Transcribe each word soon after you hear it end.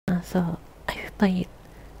So I've played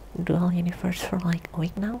Dual Universe for like a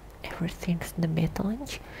week now, ever since the beta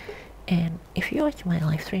launch. And if you watch my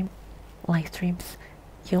live streams,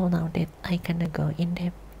 you'll know that I kinda go in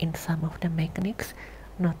depth in some of the mechanics,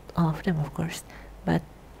 not all of them of course, but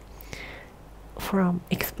from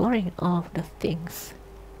exploring all of the things,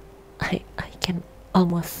 I can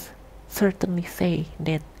almost certainly say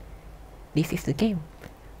that this is the game.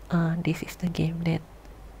 This is the game that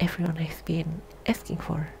everyone has been asking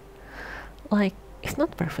for. Like, it's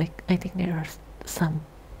not perfect. I think there are some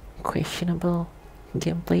questionable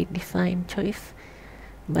gameplay design choice,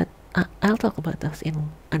 but I'll talk about those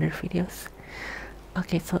in other videos.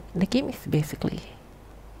 Okay, so the game is basically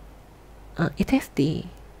it has the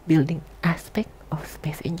building aspect of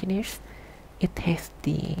Space Engineers. It has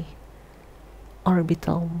the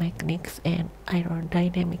orbital mechanics and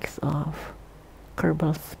aerodynamics of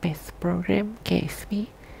Kerbal Space Program (KSP).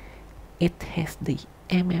 It has the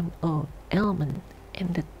MMO element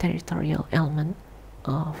and the territorial element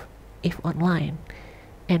of EVE Online,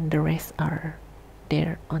 and the rest are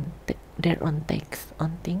their own takes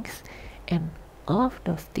on things, and all of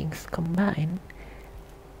those things combined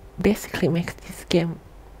basically makes this game,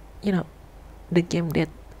 you know, the game that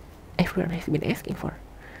everyone has been asking for.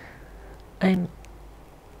 And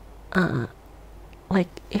like,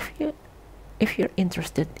 if you're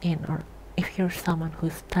interested in, or if you're someone who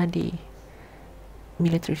study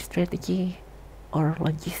military strategy or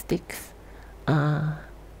logistics,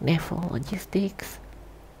 naval logistics,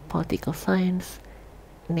 political science,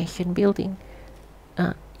 nation building,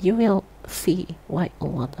 you will see why a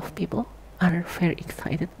lot of people are very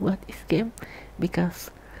excited about this game, because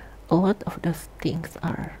a lot of those things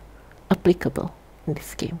are applicable in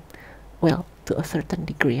this game. Well, to a certain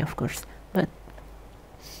degree of course, but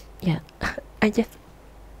yeah, I'm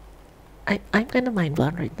kind of mind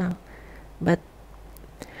blown right now, but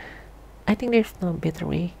I think there's no better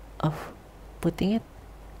way of putting it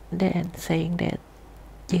than saying that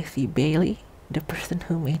Jesse Bailey, the person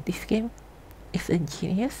who made this game, is a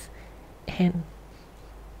genius, and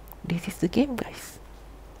this is the game, guys.